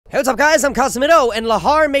Hey, what's up guys, I'm Cosmitto, and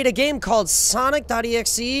Lahar made a game called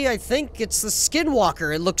Sonic.Exe. I think it's the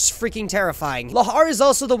Skinwalker. It looks freaking terrifying. Lahar is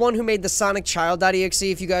also the one who made the Sonic child.exe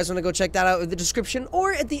if you guys want to go check that out in the description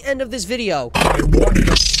or at the end of this video. I wanted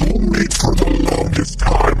a soulmate for the longest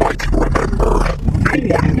time I can remember.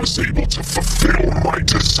 No one was able to fulfill my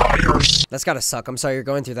desires. That's gotta suck. I'm sorry you're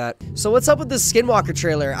going through that. So what's up with this Skinwalker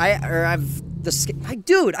trailer?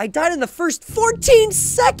 Dude, I died in the first 14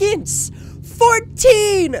 seconds!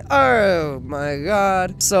 14! Oh my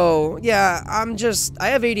god. So, yeah, I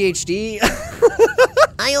have ADHD.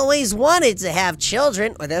 I always wanted to have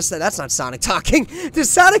children. Well, that's not Sonic talking.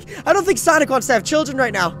 I don't think Sonic wants to have children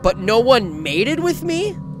right now. But no one mated with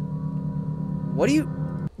me? What do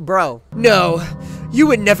you... Bro, no. You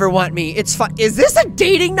would never want me. It's fine. Is this a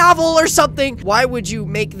dating novel or something? Why would you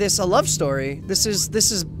make this a love story? This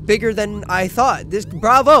is bigger than I thought.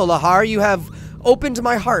 Bravo, Lahar. You have opened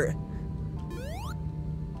my heart.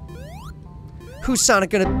 Who's Sonic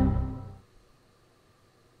gonna...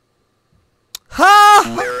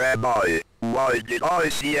 Ha! Where am I? Why did I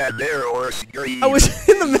see a there or scream? I was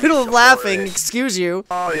in the middle of laughing, excuse you.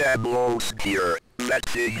 I am lost here.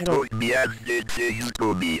 Letting put me and did things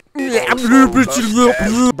to me.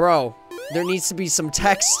 Bro, there needs to be some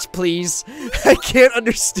text, please. I can't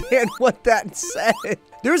understand what that said.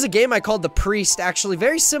 There was a game I called The Priest, actually.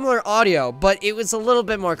 Very similar audio, but it was a little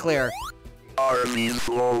bit more clear. Are these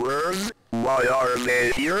flowers? Why are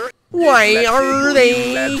they here? Why are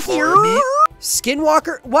they here?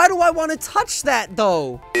 Skinwalker? Why do I want to touch that,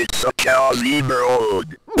 though? It's a Cosmitto.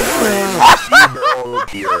 Cosmitto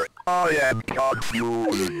here. I am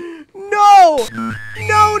confused. No!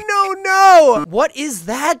 No, no, no! What is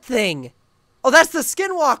that thing? Oh, that's the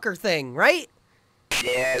Skinwalker thing, right?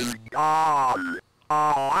 She's gone.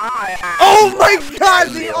 Oh my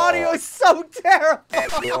god, the audio is so terrible!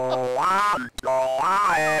 If you want to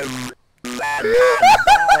live,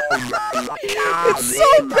 it's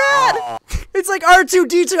so bad! It's like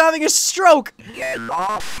R2-D2 having a stroke! Get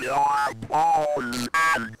off your bones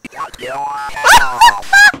and cut your head off.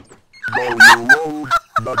 No, you won't,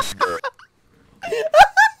 monster.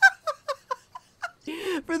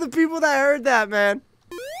 For the people that heard that, man.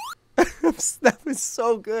 That was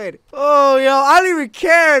so good. Oh, yo, I don't even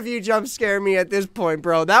care if you jump scare me at this point,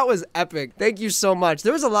 bro. That was epic. Thank you so much.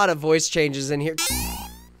 There was a lot of voice changes in here.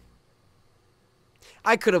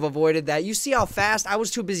 I could have avoided that. You see how fast? I was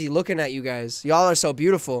too busy looking at you guys. Y'all are so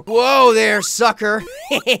beautiful. Whoa there, sucker.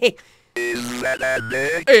 Is that a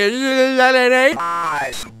dick? Is that an egg?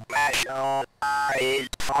 My special eyes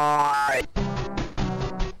are...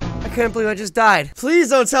 I can't believe I just died. Please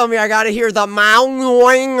don't tell me I gotta hear the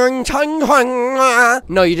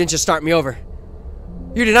No, you didn't just start me over.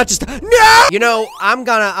 You did not just... No! You know, I'm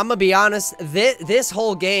gonna be honest. This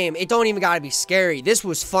whole game, it don't even gotta be scary. This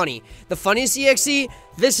was funny. The funniest EXE,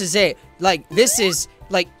 this is it. Like, this is,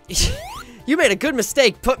 like... You made a good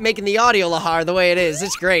mistake making the audio, Lahar, the way it is.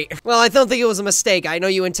 It's great. Well, I don't think it was a mistake. I know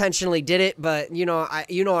you intentionally did it, but you know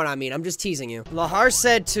what I mean. I'm just teasing you. Lahar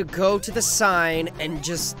said to go to the sign and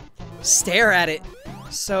just stare at it.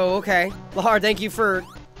 So, okay. Lahar, thank you for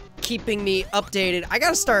keeping me updated. I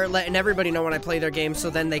gotta start letting everybody know when I play their game so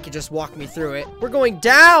then they can just walk me through it. We're going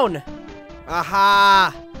down!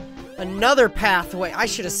 Aha! Another pathway. I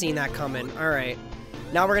should have seen that coming. Alright.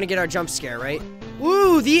 Now we're gonna get our jump scare, right?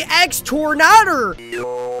 Ooh, the X Tornado!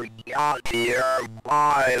 You got here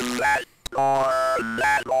by that door,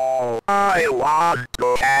 that's all. I want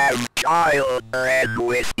to have children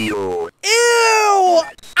with you. Ew!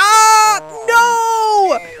 Ah!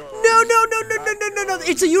 No! No, no, no, no, no, no, no, no.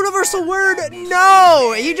 It's a universal word.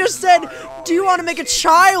 No! You just said, do you want to make a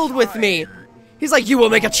child with me? He's like, you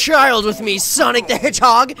will make a child with me, Sonic the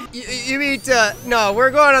Hedgehog. You mean no,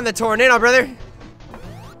 we're going on the tornado, brother.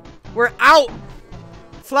 We're out.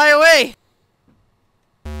 Fly away.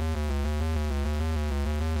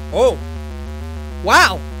 Oh.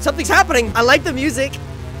 Wow, something's happening. I like the music.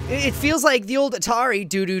 It feels like the old Atari.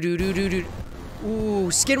 Do-do-do-do-do-do. Ooh,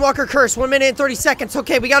 Skinwalker curse. 1 minute and 30 seconds.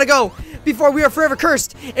 Okay, we gotta go before we are forever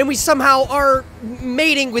cursed and we somehow are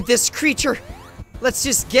mating with this creature. Let's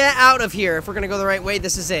just get out of here. If we're gonna go the right way,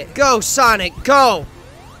 this is it. Go, Sonic, go.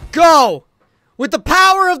 Go. With the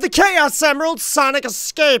power of the Chaos Emerald, Sonic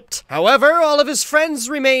escaped. However, all of his friends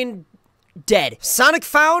remain dead. Sonic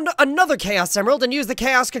found another Chaos Emerald and used the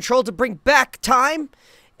Chaos Control to bring back time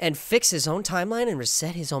and fix his own timeline and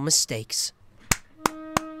reset his own mistakes.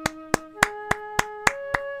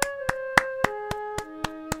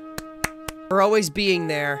 For always being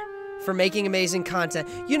there, for making amazing content.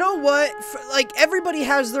 You know what? Like, everybody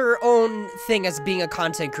has their own thing as being a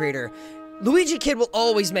content creator. Luigi Kid will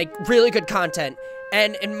always make really good content.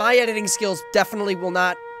 And my editing skills definitely will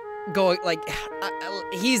not go, like,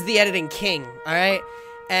 he's the editing king, alright?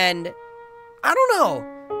 And, I don't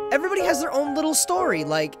know. Everybody has their own little story,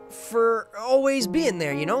 like, for always being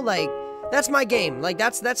there, you know? Like, that's my game. Like,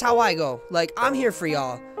 that's how I go. Like, I'm here for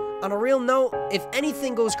y'all. On a real note, if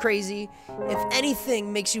anything goes crazy, if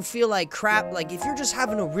anything makes you feel like crap, like, if you're just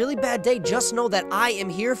having a really bad day, just know that I am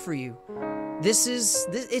here for you.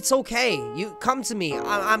 It's okay. You come to me.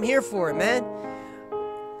 I'm here for it, man.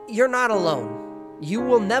 You're not alone. You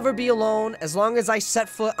will never be alone. As long as I set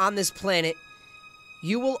foot on this planet,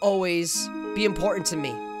 you will always be important to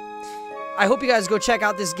me. I hope you guys go check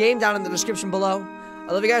out this game down in the description below.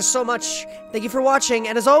 I love you guys so much. Thank you for watching.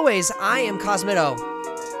 And as always, I am Cosmitto.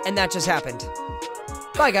 And that just happened.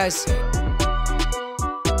 Bye, guys.